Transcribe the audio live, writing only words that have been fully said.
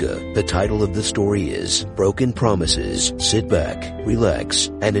The title of the story is Broken Promises. Sit back, relax,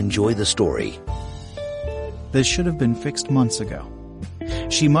 and enjoy the story. This should have been fixed months ago.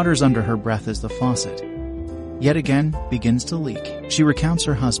 She mutters under her breath as the faucet yet again begins to leak. She recounts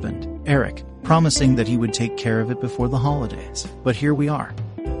her husband, Eric, promising that he would take care of it before the holidays. But here we are,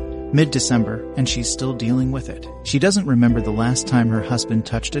 mid-December, and she's still dealing with it. She doesn't remember the last time her husband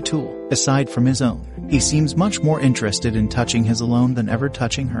touched a tool, aside from his own. He seems much more interested in touching his alone than ever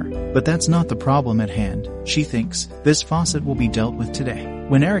touching her. But that's not the problem at hand, she thinks. This faucet will be dealt with today.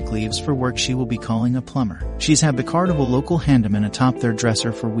 When Eric leaves for work, she will be calling a plumber. She's had the card of a local handyman atop their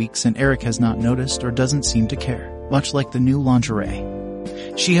dresser for weeks, and Eric has not noticed or doesn't seem to care, much like the new lingerie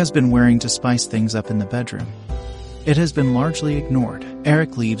she has been wearing to spice things up in the bedroom. It has been largely ignored.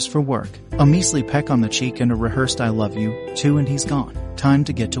 Eric leaves for work, a measly peck on the cheek and a rehearsed I love you, too, and he's gone. Time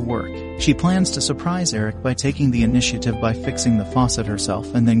to get to work. She plans to surprise Eric by taking the initiative by fixing the faucet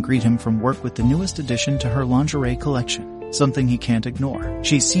herself and then greet him from work with the newest addition to her lingerie collection, something he can't ignore.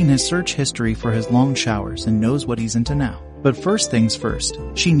 She's seen his search history for his long showers and knows what he's into now. But first things first,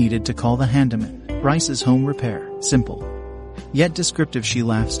 she needed to call the handyman. Bryce's Home Repair. Simple, yet descriptive. She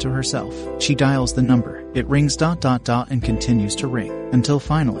laughs to herself. She dials the number. It rings ... and continues to ring, until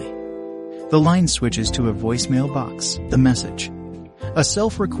finally, the line switches to a voicemail box. The message, a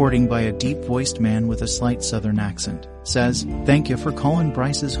self-recording by a deep-voiced man with a slight southern accent, says, "Thank you for calling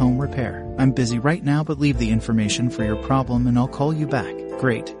Bryce's Home Repair. I'm busy right now, but leave the information for your problem and I'll call you back."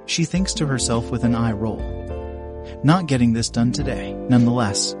 Great, she thinks to herself with an eye roll. Not getting this done today.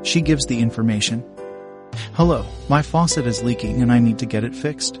 Nonetheless, she gives the information. "Hello, my faucet is leaking and I need to get it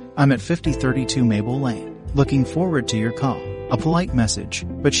fixed. I'm at 5032 Maple Lane. Looking forward to your call." A polite message,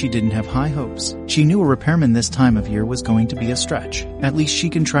 but she didn't have high hopes. She knew a repairman this time of year was going to be a stretch. At least she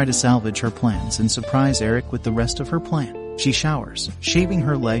can try to salvage her plans and surprise Eric with the rest of her plan. She showers, shaving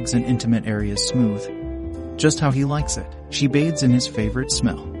her legs and intimate areas smooth, just how he likes it. She bathes in his favorite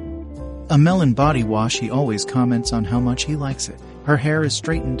smell, a melon body wash. He always comments on how much he likes it. Her hair is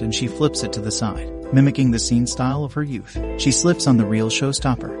straightened and she flips it to the side, mimicking the scene style of her youth. She slips on the real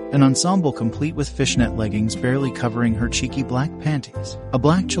showstopper, an ensemble complete with fishnet leggings barely covering her cheeky black panties, a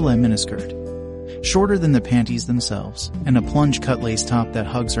black gilet miniskirt, shorter than the panties themselves, and a plunge-cut lace top that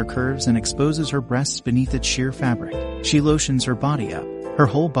hugs her curves and exposes her breasts beneath its sheer fabric. She lotions her body up, her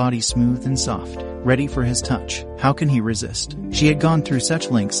whole body smooth and soft, ready for his touch. How can he resist? She had gone through such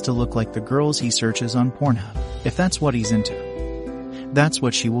lengths to look like the girls he searches on Pornhub. If that's what he's into, that's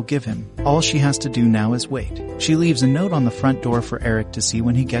what she will give him. All she has to do now is wait. She leaves a note on the front door for Eric to see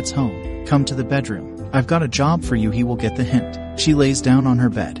when he gets home. "Come to the bedroom. I've got a job for you." He will get the hint. She lays down on her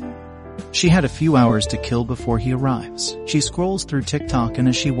bed. She had a few hours to kill before he arrives. She scrolls through TikTok, and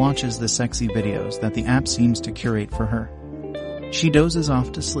as she watches the sexy videos that the app seems to curate for her, she dozes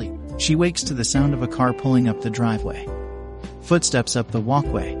off to sleep. She wakes to the sound of a car pulling up the driveway, footsteps up the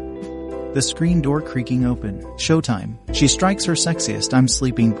walkway, the screen door creaking open. Showtime. She strikes her sexiest "I'm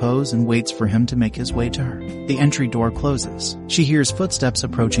sleeping" pose and waits for him to make his way to her. The entry door closes. She hears footsteps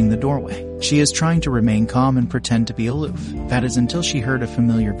approaching the doorway. She is trying to remain calm and pretend to be aloof. That is until she heard a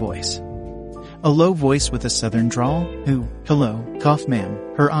familiar voice. A low voice with a southern drawl. "Who? Hello, cough ma'am."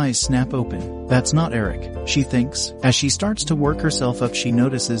 Her eyes snap open. That's not Eric, she thinks. As she starts to work herself up, she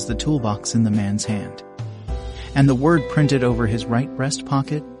notices the toolbox in the man's hand, and the word printed over his right breast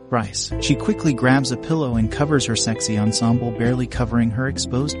pocket, Bryce. She quickly grabs a pillow and covers her sexy ensemble, barely covering her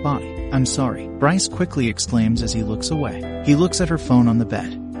exposed body. "I'm sorry," Bryce quickly exclaims as he looks away. He looks at her phone on the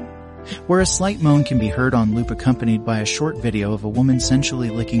bed, where a slight moan can be heard on loop, accompanied by a short video of a woman sensually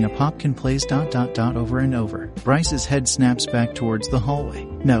licking a popkin plays ... over and over. Bryce's head snaps back towards the hallway.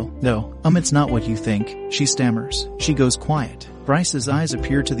 No, it's not what you think," she stammers. She goes quiet. Bryce's eyes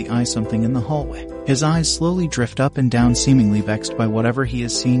appear to the eye something in the hallway. His eyes slowly drift up and down, seemingly vexed by whatever he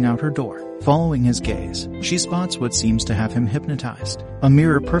is seeing out her door. Following his gaze, she spots what seems to have him hypnotized. A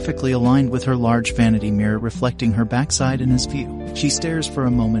mirror perfectly aligned with her large vanity mirror, reflecting her backside in his view. She stares for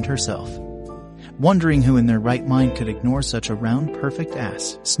a moment herself, wondering who in their right mind could ignore such a round, perfect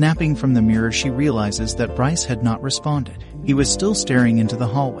ass. Snapping from the mirror, she realizes that Bryce had not responded. He was still staring into the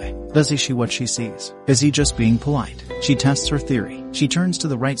hallway. Does he see what she sees? Is he just being polite? She tests her theory. She turns to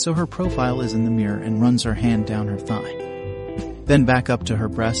the right so her profile is in the mirror and runs her hand down her thigh, then back up to her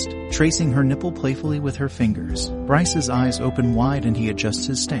breast, tracing her nipple playfully with her fingers. Bryce's eyes open wide and he adjusts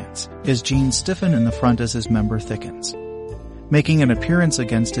his stance. His jeans stiffen in the front as his member thickens, making an appearance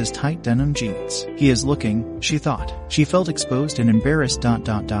against his tight denim jeans. He is looking, she thought. She felt exposed and embarrassed ...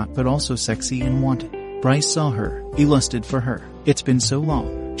 but also sexy and wanted. Bryce saw her. He lusted for her. It's been so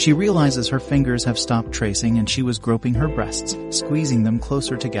long. She realizes her fingers have stopped tracing and she was groping her breasts, squeezing them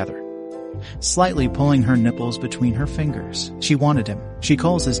closer together, slightly pulling her nipples between her fingers. She wanted him. She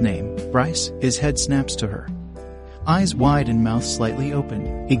calls his name, Bryce. His head snaps to her, eyes wide and mouth slightly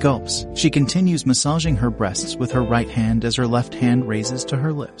open. He gulps. She continues massaging her breasts with her right hand as her left hand raises to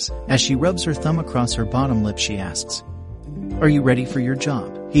her lips. As she rubs her thumb across her bottom lip, she asks, "Are you ready for your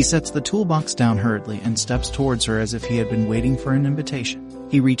job?" He sets the toolbox down hurriedly and steps towards her as if he had been waiting for an invitation.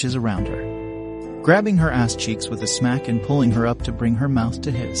 He reaches around her, grabbing her ass cheeks with a smack and pulling her up to bring her mouth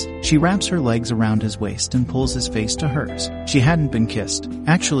to his. She wraps her legs around his waist and pulls his face to hers. She hadn't been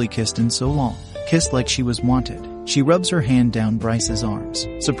actually kissed in so long. Kissed like she was wanted. She rubs her hand down Bryce's arms,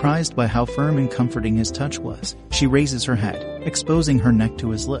 surprised by how firm and comforting his touch was. She raises her head, exposing her neck to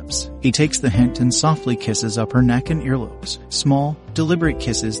his lips. He takes the hint and softly kisses up her neck and earlobes. Small, deliberate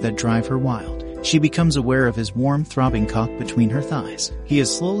kisses that drive her wild. She becomes aware of his warm, throbbing cock between her thighs. He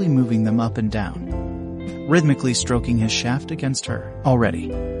is slowly moving them up and down, rhythmically stroking his shaft against her.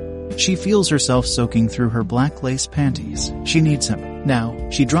 Already, she feels herself soaking through her black lace panties. She needs him. Now,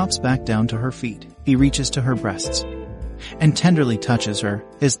 she drops back down to her feet. He reaches to her breasts and tenderly touches her,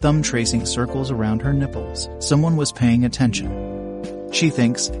 his thumb tracing circles around her nipples. Someone was paying attention, she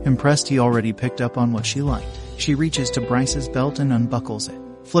thinks, impressed he already picked up on what she liked. She reaches to Bryce's belt and unbuckles it,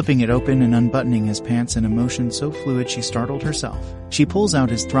 flipping it open and unbuttoning his pants in a motion so fluid she startled herself. She pulls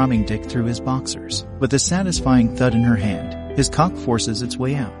out his throbbing dick through his boxers. With a satisfying thud in her hand, his cock forces its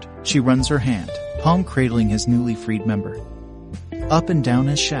way out. She runs her hand, palm cradling his newly freed member, up and down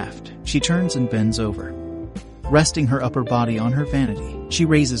his shaft. She turns and bends over, resting her upper body on her vanity. She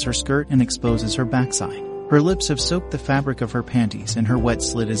raises her skirt and exposes her backside. Her lips have soaked the fabric of her panties and her wet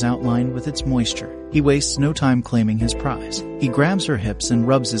slit is outlined with its moisture. He wastes no time claiming his prize. He grabs her hips and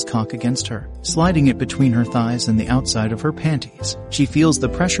rubs his cock against her, sliding it between her thighs and the outside of her panties. She feels the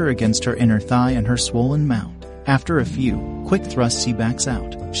pressure against her inner thigh and her swollen mound. After a few quick thrusts, he backs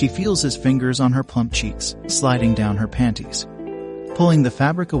out. She feels his fingers on her plump cheeks, sliding down her panties, pulling the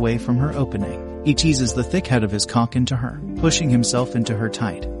fabric away from her opening. He teases the thick head of his cock into her, pushing himself into her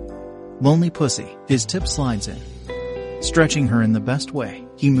tight, lonely pussy. His tip slides in, stretching her in the best way.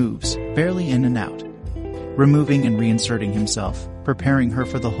 He moves, barely in and out, removing and reinserting himself, preparing her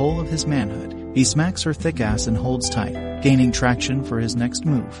for the whole of his manhood. He smacks her thick ass and holds tight, gaining traction for his next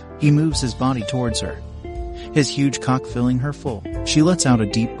move. He moves his body towards her, his huge cock filling her full. She lets out a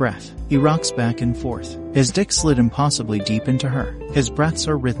deep breath. He rocks back and forth, his dick slid impossibly deep into her. His breaths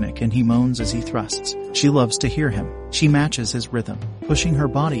are rhythmic and he moans as he thrusts. She loves to hear him. She matches his rhythm, pushing her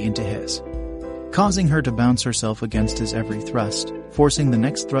body into his, causing her to bounce herself against his every thrust, forcing the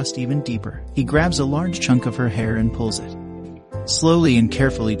next thrust even deeper. He grabs a large chunk of her hair and pulls it slowly and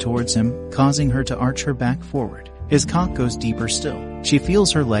carefully towards him, causing her to arch her back forward. His cock goes deeper still. She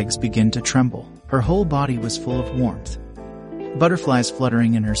feels her legs begin to tremble. Her whole body was full of warmth, butterflies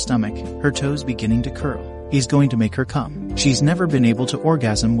fluttering in her stomach, her toes beginning to curl. He's going to make her come. She's never been able to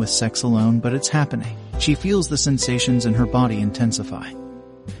orgasm with sex alone, but it's happening. She feels the sensations in her body intensify.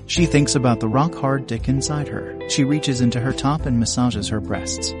 She thinks about the rock-hard dick inside her. She reaches into her top and massages her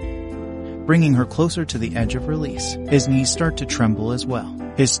breasts, bringing her closer to the edge of release. His knees start to tremble as well.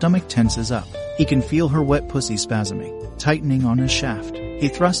 His stomach tenses up. He can feel her wet pussy spasming, tightening on his shaft. He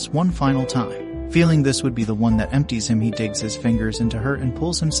thrusts one final time. Feeling this would be the one that empties him, he digs his fingers into her and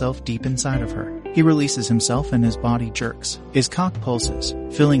pulls himself deep inside of her. He releases himself and his body jerks. His cock pulses,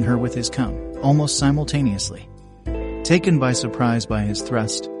 filling her with his cum, almost simultaneously. Taken by surprise by his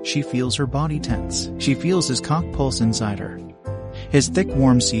thrust, she feels her body tense. She feels his cock pulse inside her, his thick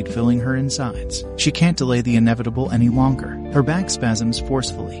warm seed filling her insides. She can't delay the inevitable any longer. Her back spasms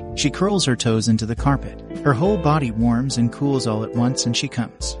forcefully. She curls her toes into the carpet. Her whole body warms and cools all at once and she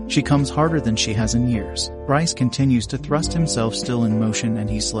comes. She comes harder than she has in years. Bryce continues to thrust himself, still in motion, and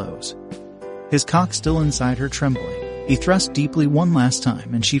he slows, his cock still inside her, trembling. He thrusts deeply one last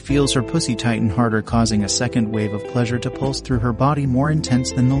time and she feels her pussy tighten harder, causing a second wave of pleasure to pulse through her body, more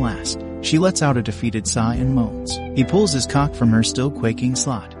intense than the last. She lets out a defeated sigh and moans. He pulls his cock from her still quaking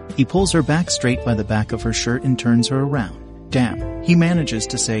slot. He pulls her back straight by the back of her shirt and turns her around. "Damn," he manages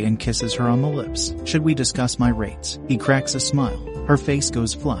to say and kisses her on the lips. "Should we discuss my rates?" He cracks a smile. Her face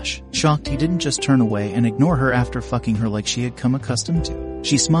goes flush, shocked he didn't just turn away and ignore her after fucking her like she had come accustomed to.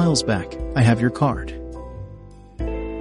 She smiles back. "I have your card."